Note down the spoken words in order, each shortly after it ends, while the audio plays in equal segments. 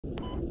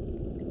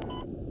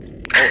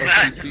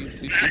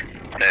CC.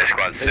 Hey,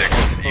 squad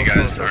 6, you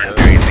guys aren't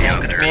doing anything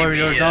out there.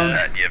 Warrior down.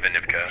 You have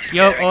Nivka.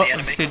 Yo, oh,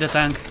 see the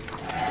tank.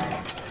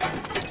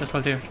 Just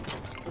hold here.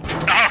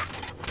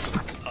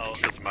 Oh,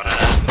 doesn't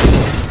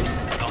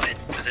matter. Not in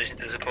position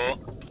to support.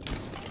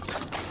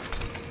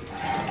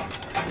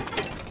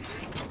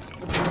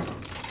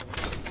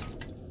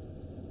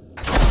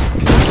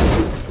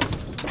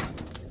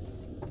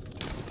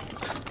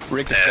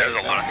 There's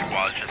a lot of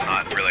squads just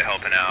not really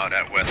helping out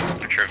at West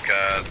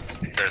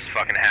Petrivka. There's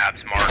fucking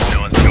habs marked,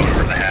 no one's going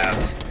over the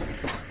habs.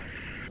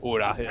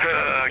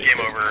 Game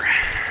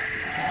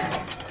over.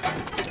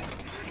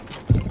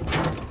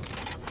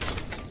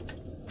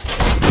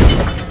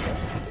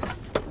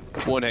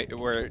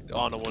 We're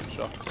on a one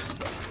shot.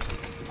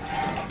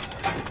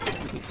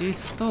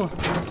 Isto.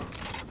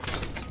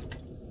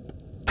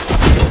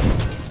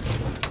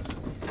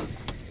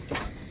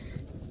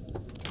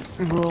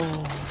 Bro.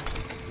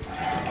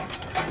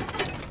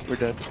 We're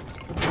dead.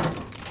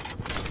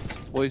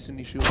 Why isn't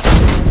he shooting?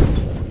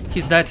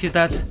 He's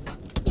dead.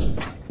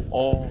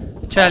 Oh.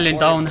 Challenge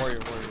down. Warrior.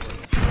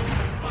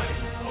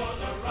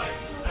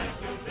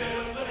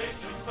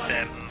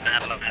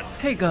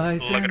 Hey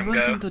guys, Look at and him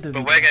welcome go. to the But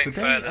video. we're getting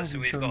Today further, I'm so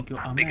we've showing got you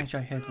a big match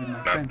I had with my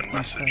open friends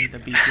message. inside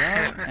the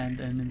BTR and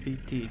an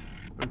MBT.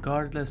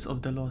 Regardless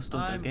of the loss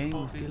of the game,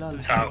 we still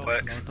had a how it lot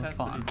works. of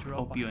fun.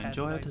 Hope you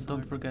enjoyed.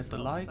 Don't forget to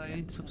like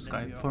and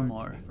subscribe for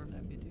more.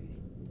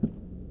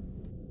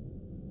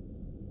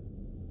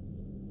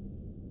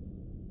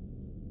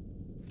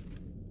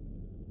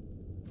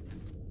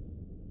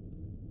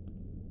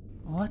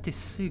 What is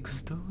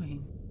Six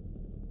doing?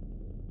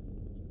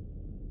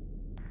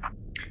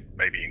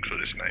 Maybe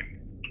include his name.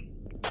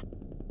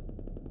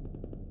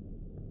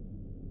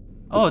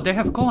 Oh, they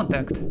have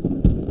contact.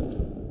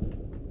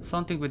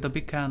 Something with the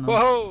big cannon.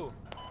 Whoa!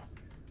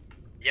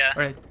 Yeah.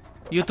 Right,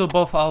 you two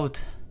both out.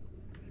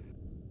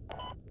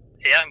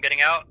 Yeah, I'm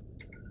getting out.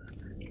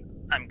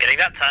 I'm getting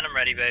that tandem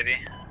ready, baby.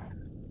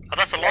 Oh,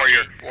 that's a Logi.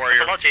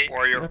 That's a Logi.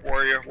 Warrior. And a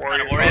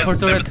warrior. For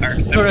turret.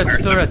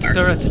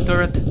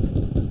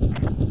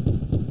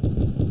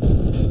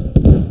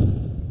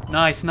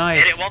 Nice.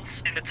 Hit it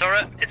once in the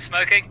turret. It's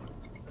smoking.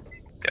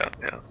 Yeah.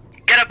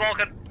 Get it,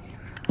 Balkan.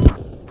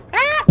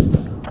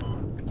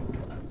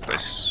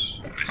 Nice.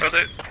 Got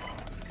it.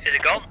 Is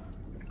it gone?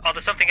 Oh,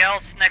 there's something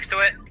else next to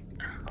it.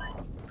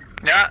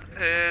 Yeah,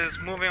 is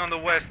moving on the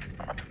west.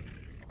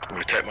 I'm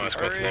gonna take my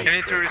squad. You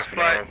need to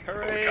resupply.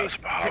 Hooray!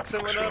 Pick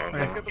someone up.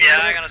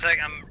 Yeah, hang on a sec.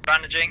 I'm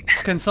bandaging.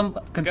 Can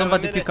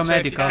somebody pick a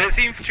medic up? There's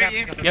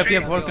infantry.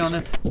 Yep, working on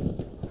it.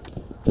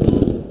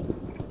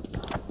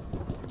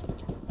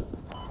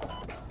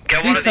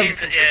 Get one of This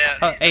these.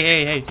 Yeah.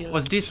 Hey,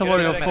 was this a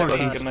Warrior 40?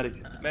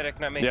 Medic,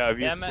 not me. Yeah,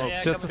 we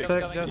smoked. Just a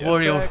sec.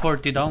 Warrior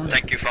 40 down.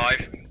 Thank you,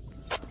 5.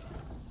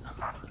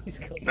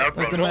 No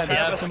problem. I'm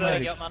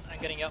getting up, man. I'm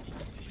getting up.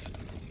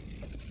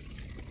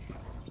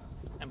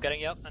 I'm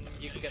getting up, and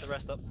you can get the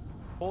rest up.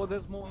 Oh,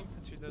 there's more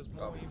infantry.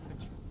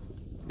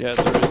 Yeah,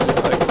 there is.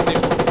 I can see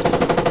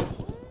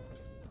one.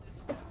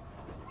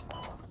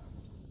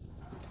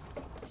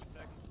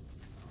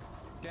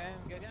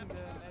 Getting the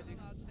medic.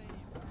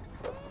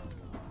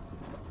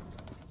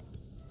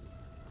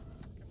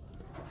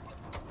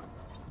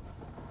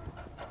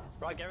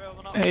 Right, get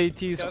over now.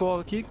 AT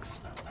squad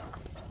kicks.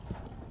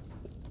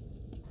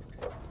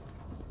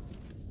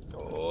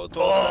 Oh, 12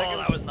 Oh, seconds.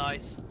 that was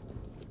nice.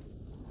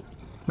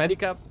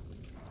 Medicap.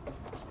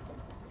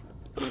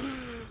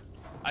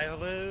 I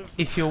live.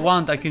 If you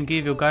want, I can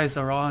give you guys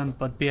a round,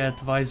 but be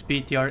advised,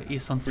 BTR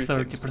is on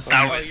 30%.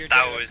 That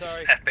was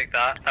epic.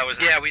 That was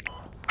we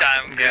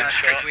damn good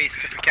shot.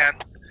 East if we can.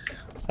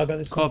 I got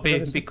this. Copy,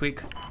 be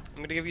quick.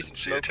 I'm gonna give you some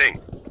See you, smoke.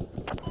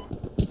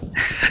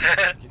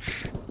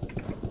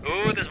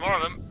 Ooh, there's more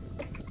of them.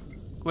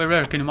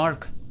 Where, can you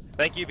mark?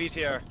 Thank you,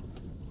 BTR.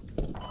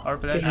 Our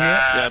pleasure.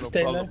 Yeah, no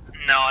Stay problem. low.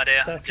 No idea.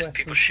 Southwest Just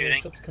people and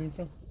shooting. shots coming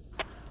from.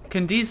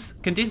 Can this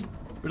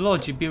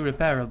logi be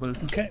repairable?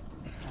 Okay.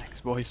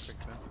 Thanks, boys.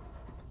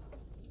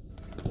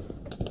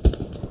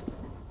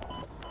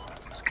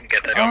 Can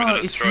get that Oh, over to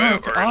it's destroy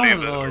not or our leave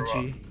it or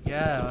logi.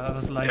 Yeah, I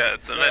was like... Yeah,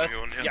 it's an enemy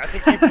one, Yeah, I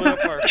think we blew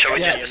up our Shall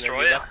we enemy just and then destroy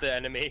we it? left the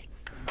enemy.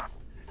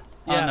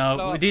 Oh no,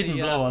 blow we up didn't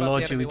the, blow a blow up the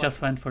logi, we enemy one.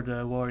 just went for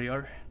the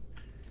warrior.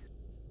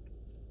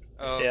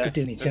 Oh, Yeah. We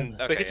do need Then-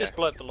 to. okay, We could just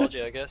blow up the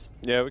logi, I guess.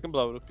 Yeah, we can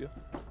blow it up, yeah.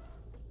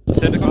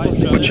 Send a couple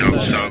shots. Watch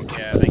out, sound.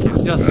 Yeah, thank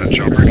you. Just...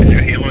 Chopper, can you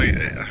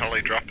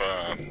heli drop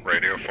a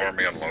radio for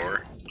me on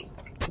lower?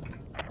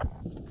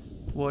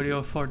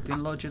 Warrior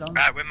 14 logi down.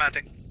 Alright, we're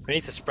medic. We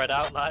need to spread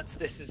out, lads.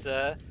 This is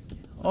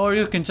Or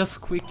you can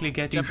just quickly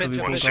get in so we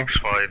both off.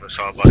 165, I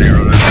saw a body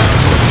around it.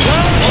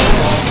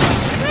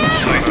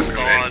 I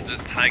saw the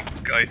tank,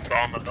 I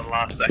saw him at the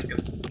last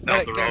second.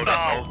 Down the road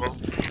at Novo.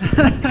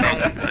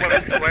 What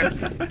is the west?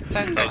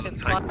 10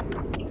 seconds.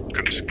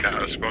 Could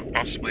squad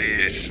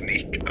possibly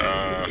sneak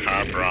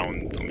half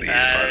round on the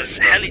east side of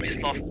the heli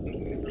just left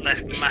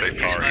massively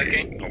far smoking.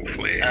 East,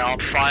 hopefully On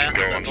fire.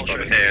 go So on I'm not spot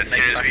sure it. if Yeah, we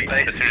can make it back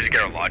to base. as soon as you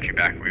get a logi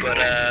back, we But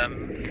will.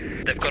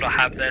 They've got a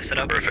hab there set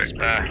up. Perfect.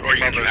 Or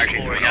you can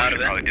actually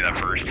probably do that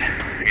first.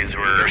 Because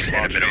we're in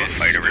a bit of a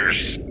fight over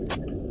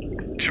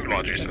here. 2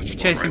 laundry sets.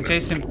 Chase him,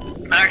 chase him.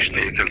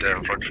 Actually, They're there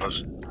in front of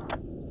us.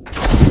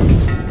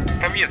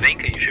 from your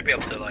Vinker, you should be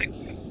able to like.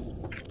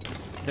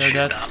 They're shoot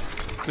dead. down.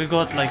 We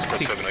got like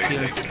 6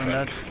 kills from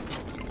that.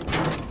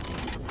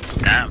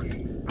 Damn.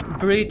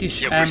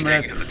 British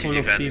AMRAP full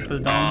of people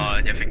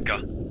down. Jag fick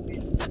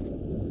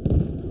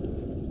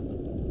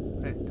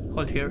Right,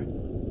 hold here.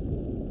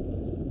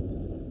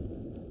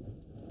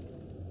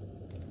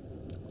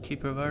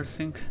 Keep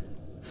reversing,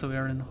 so we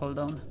are in hold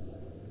down.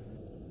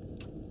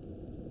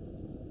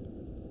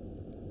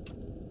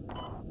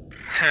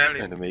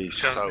 Enemies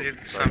just south. did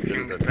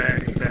something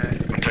very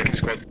bad. I'm taking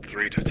squad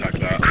 3 to attack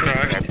that.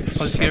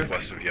 Hold here.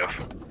 Southwest of Yev.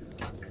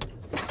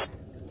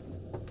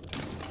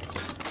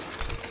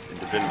 In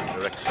the building,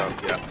 direct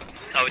south, yeah.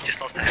 Oh, we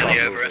just lost a heli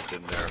over it.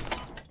 In there.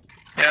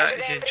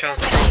 Yeah, he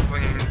just drove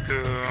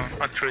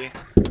into a tree.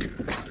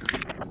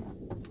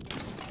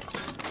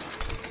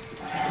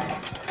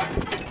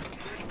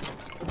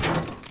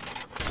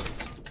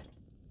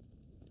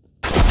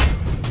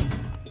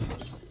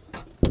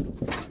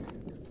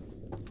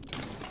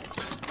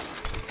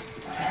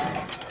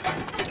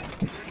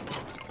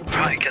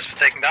 Right, guess we're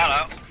taking that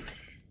out.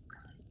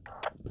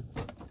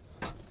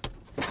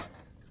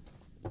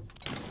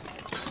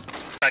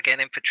 Again,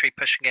 infantry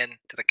pushing in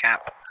to the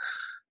cap.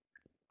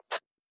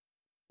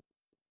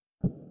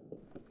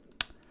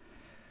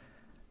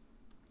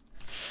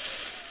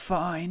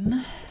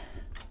 Fine.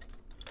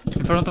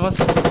 In front of us.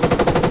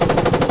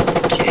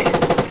 Okay.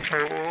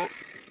 Oh,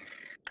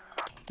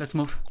 Let's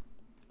move.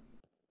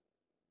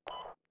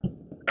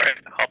 Alright,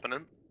 hopping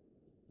in.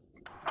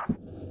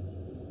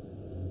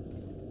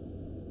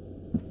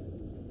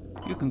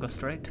 You can go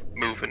straight.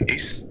 Moving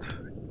east.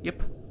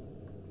 Yep.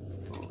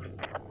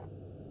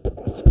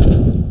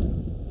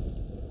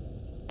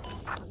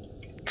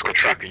 Let's go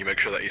track and you make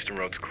sure that eastern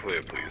road's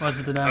clear, please.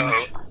 What's the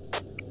damage?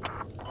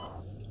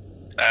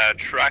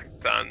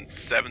 Tracked on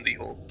 70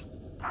 hull.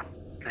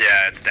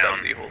 Yeah, it's down.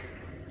 70 hull.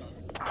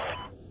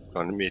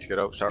 On me to get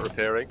out, start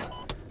repairing.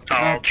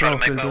 I'll try to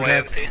make my do way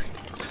that. over to you.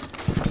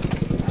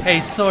 Hey,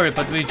 sorry,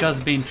 but we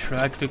just been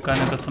tracked. We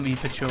kinda got some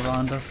infantry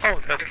around us. oh,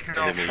 that is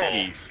no Enemy fault.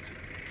 east.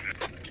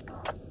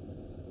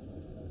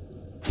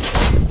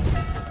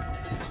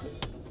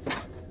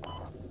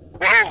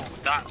 Whoa,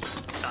 that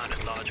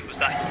sounded large. Was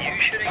that you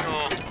shooting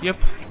or? Yep.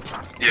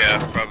 Yeah,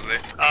 probably.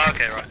 Oh,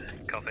 okay, right.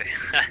 Copy.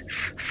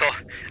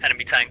 Thought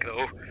enemy tank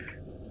though.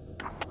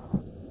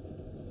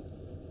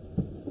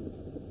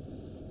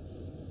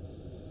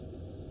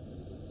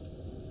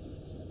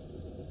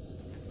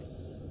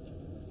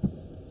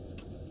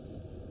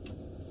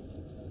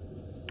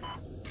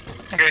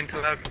 I'm going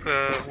to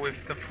help with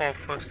the fall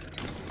first.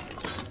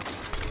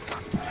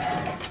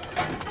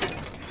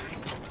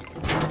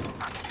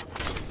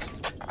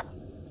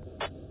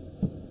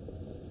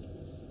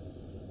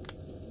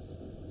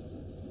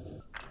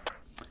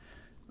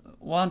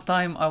 One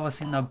time I was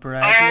in a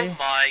Bradley. Oh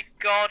my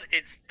god,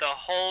 it's the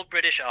whole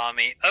British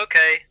army.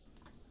 Okay.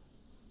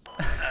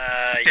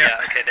 Yeah,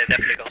 okay, they've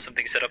definitely got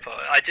something set up.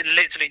 I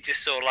literally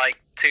just saw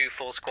like 2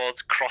 full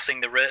squads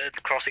crossing the road.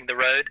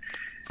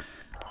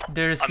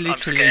 There's I'm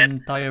literally an scared.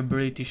 entire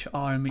British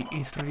army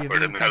east of Where the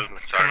Yevgeny.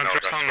 helmets I'm are gonna now,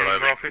 drop that's some where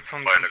I've rockets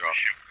on while ago.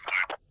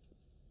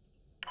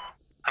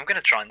 I'm gonna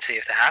try and see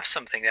if they have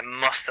something. They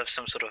must have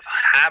some sort of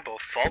hab or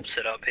fob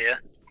set up here.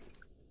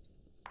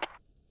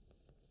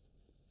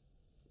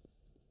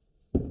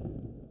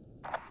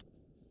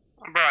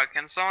 Bruh,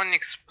 can someone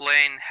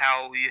explain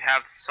how you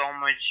have so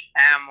much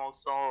ammo,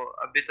 so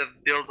a bit of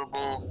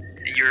buildable,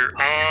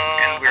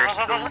 and we're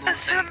still there's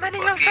so losing many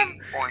the of them.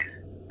 fucking point?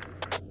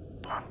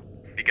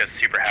 Because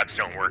super habs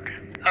don't work.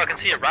 Oh, I can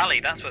see a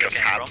rally. That's where they're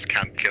Because getting habs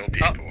from. can't kill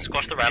people. Oh,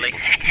 squash the rally.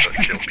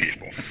 But kill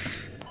people.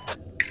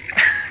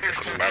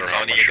 Doesn't matter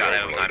how much you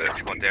overload it.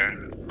 squad there.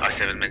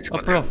 7-man Oh,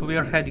 squad prof, we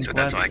are heading So west.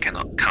 that's why I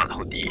can't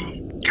hold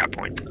the cap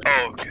point.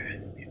 Oh, okay.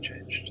 You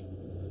changed.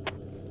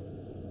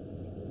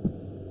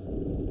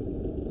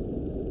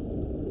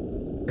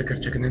 Decker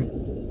checking in.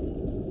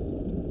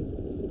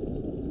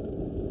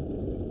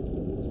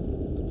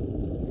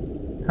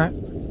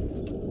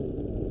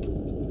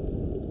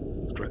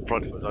 Straight in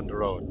front of us on the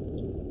road.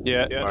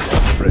 Yeah. Mark's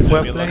on the bridge.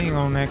 We're playing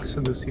on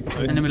Exodus.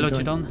 Enemy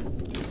loaded on.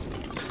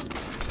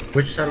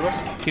 Which server?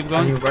 Keep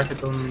Can you going. write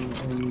it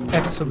on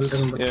Exodus.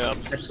 Yeah,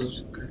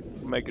 Exodus. Okay.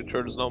 I'm making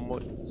sure there's no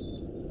mods.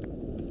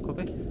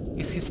 Copy.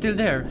 Is he still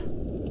there?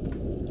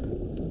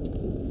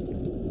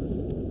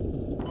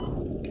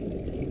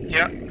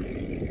 Yeah.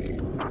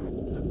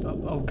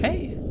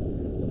 Okay.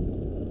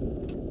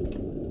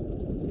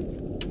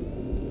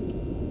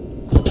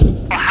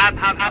 Oh, hab.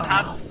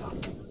 Oh,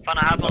 fuck. Found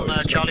a hab on he's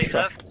got Charlie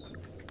shot. turf.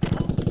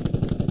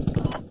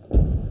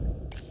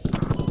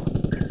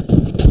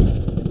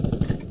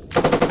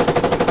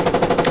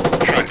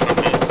 Tracks on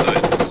both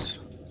sides.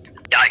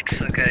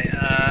 Yikes, okay.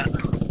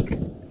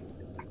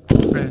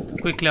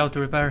 Right, quickly auto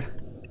repair.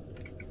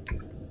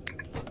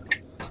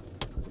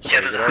 Yeah,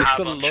 there's a This hab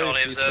still on alive,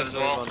 Charlie he's Observe as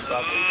still well. alive on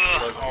Bravo, he's still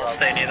alive on I'll Bravo.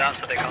 stay near that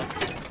so they can't.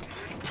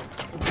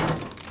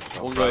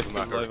 One guy's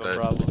still Macker's alive on dead.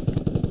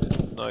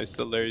 Bravo. No, he's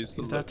still there, he's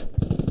still Is there. that?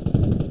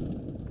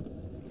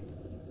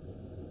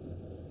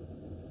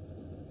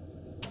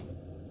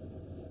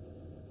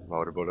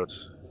 Water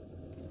bullets.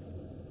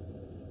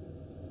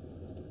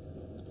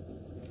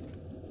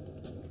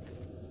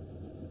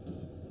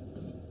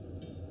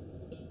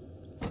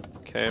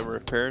 Okay, I'm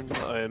repairing.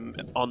 I'm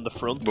on the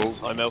front.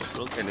 Move. I'm out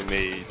front.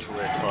 Enemy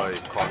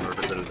 285, corner of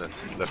the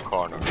building, left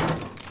corner.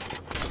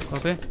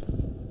 Copy.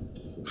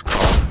 It's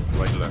corner,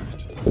 right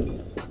left.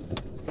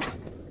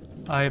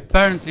 I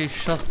apparently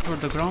shot through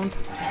the ground.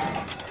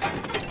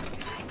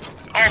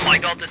 Oh my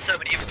god, there's so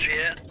many infantry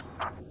here.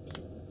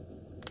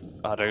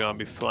 Ah, they're gonna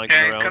be flanking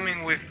Okay, around.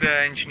 coming with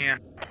the engineer.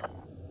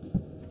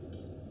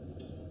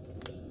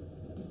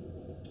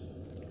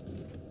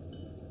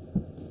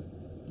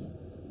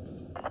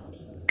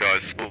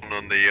 Guys, spawn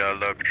on the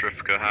low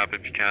Petrifica hab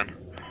if you can.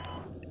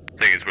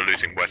 Thing is, we're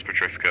losing West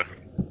Petrifica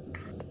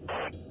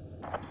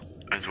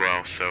as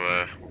well, so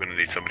we're gonna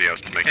need somebody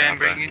else to make Okay, it I'm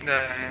happen. bringing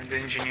the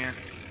engineer.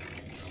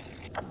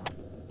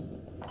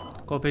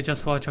 Copy,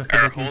 just watch out for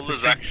Our that hull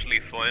is infantry. actually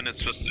fine, it's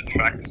just the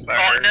tracks that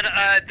Oh, are... no, no,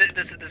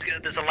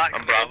 there's a lack On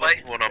of Bravo,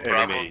 way. one on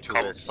Bravo. Enemy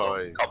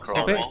 285, Copy.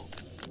 corner.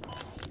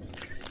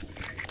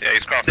 Yeah,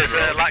 he's crossing There's the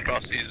a road. lack-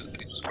 He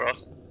just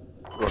crossed.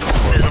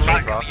 There's a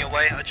lag coming your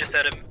way. I just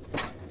had him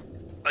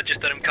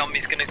come.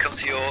 He's gonna come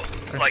to your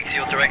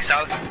direct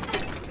south.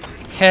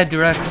 Head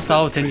direct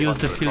south and use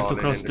the We're field to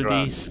crawling cross in to the the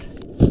ground. east.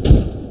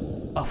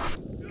 Oh,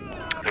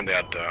 I think they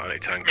had only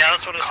tank. Yeah,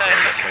 that's what I'm saying.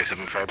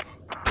 K7 Fab.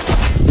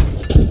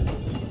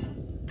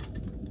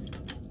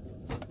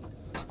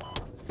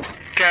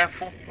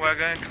 Careful, we're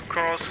going to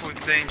cross with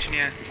the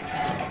engineer.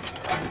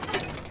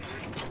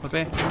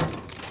 copy.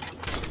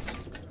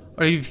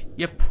 Or you,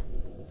 yep.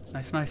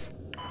 Nice, nice.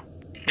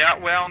 Yeah,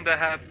 we're on the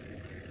hub.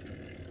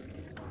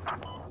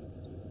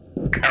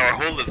 Our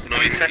hull is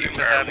noisy. Resetting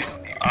the hub.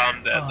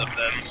 I'm dead, Oh. I'm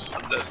dead,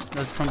 I'm dead.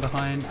 That's from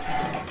behind.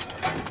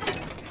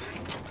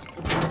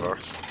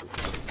 Reverse.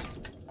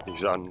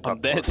 He's on I'm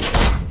top dead.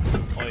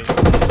 floor.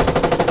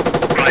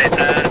 Right,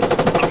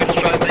 I'm gonna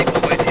try and make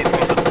my way to you,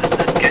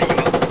 Prophet, and get you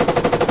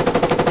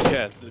up.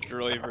 Yeah, the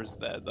driver's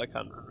dead, I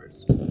can't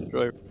reverse.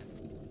 Driver.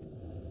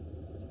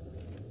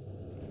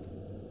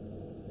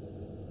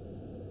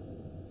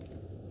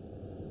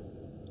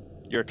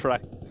 You're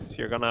tracked,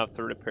 you're gonna have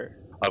to repair.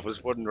 I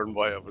was wondering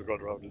why I was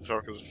going around in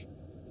circles.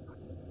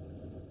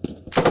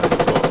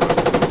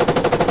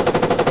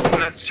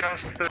 Let's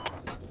just...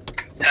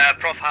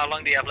 Prof, how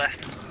long do you have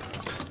left?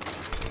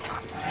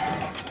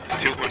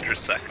 200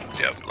 seconds,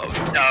 yeah, load.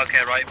 Oh,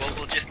 okay, right.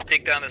 We'll just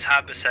dig down this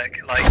hab a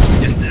sec, like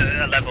just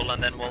a level,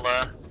 and then we'll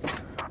I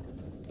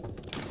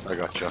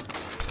gotcha.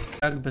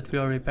 But we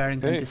are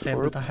repairing and Hey, disable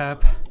forward. the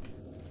hab.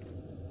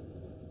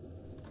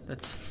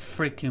 Let's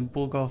freaking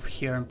bug off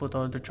here and put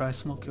all the dry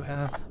smoke you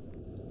have.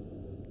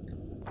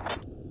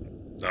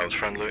 That was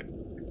friendly.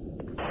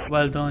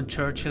 Well done,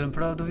 Churchill, I'm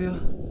proud of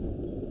you.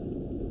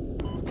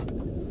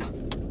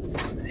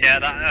 yeah.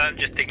 I'm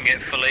just digging it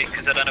fully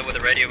because I don't know where the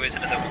radio is,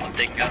 and I don't want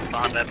them digging up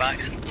behind their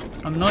backs.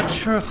 I'm not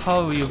sure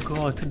how you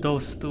got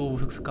those two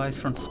guys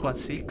from Squad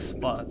 6,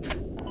 but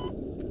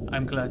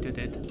I'm glad you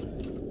did.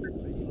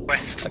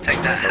 West,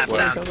 take that hab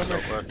down.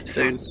 Southwest.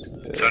 Soon.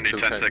 It's only 10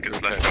 210, seconds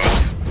 210. left,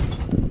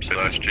 guys. So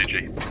that's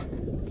GG.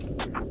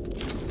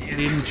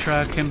 Didn't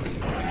track him.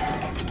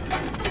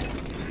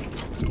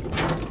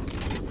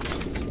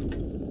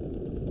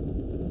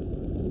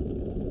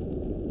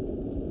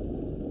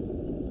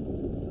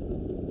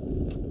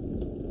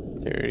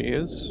 There he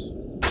is.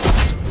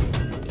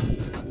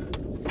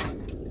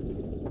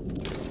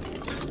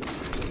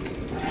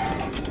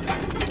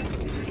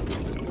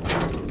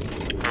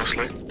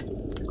 Mostly.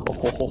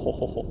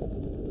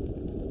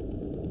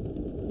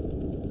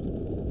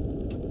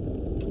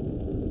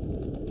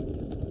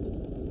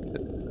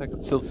 I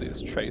can still see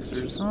his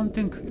tracers.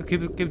 Something.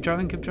 Keep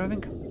driving, keep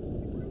driving.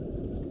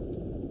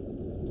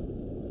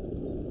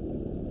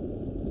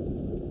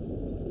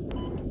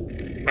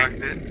 But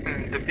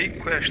the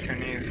big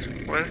question is,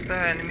 where's the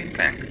enemy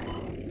tank?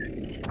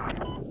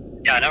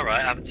 Yeah, I know, right?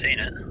 I haven't seen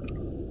it.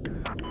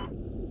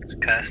 It's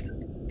cursed.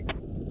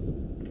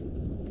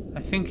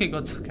 I think he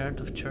got scared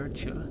of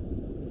Churchill.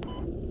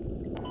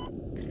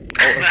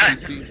 Oh,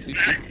 CC.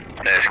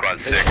 Squad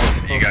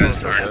 6, you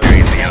guys aren't doing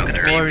anything else.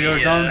 Warrior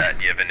down.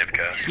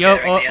 Yevhenivka. Yo,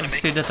 Scaring oh, the enemy.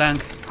 see the tank.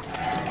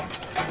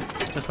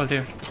 Just hold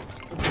here.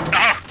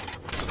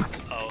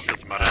 Oh,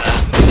 Doesn't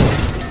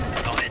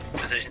matter. not in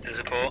position to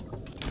support.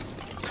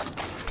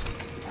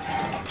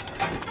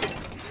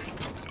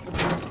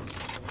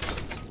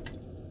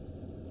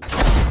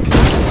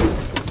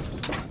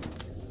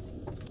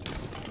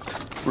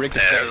 There's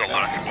a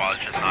lot of squads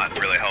just not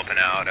really helping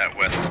out at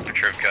West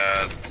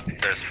Petrifica.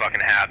 There's fucking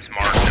habs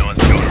marked, no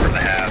one's going over the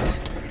habs.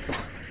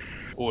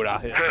 Oh,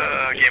 that hit.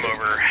 Game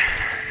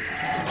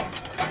over.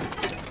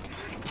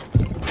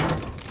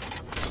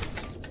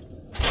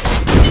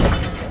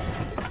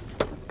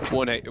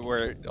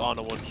 We're on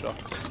a one shot.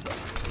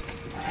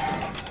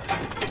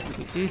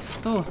 He is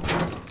too.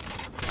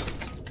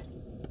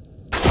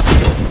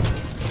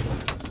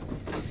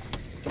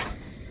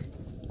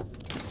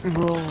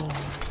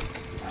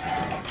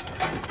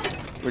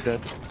 We're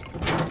dead.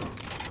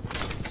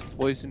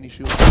 Poison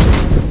issue.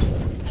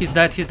 He's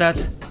dead, he's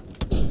dead.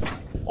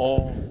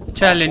 Oh.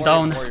 Challenge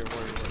down. Warrior.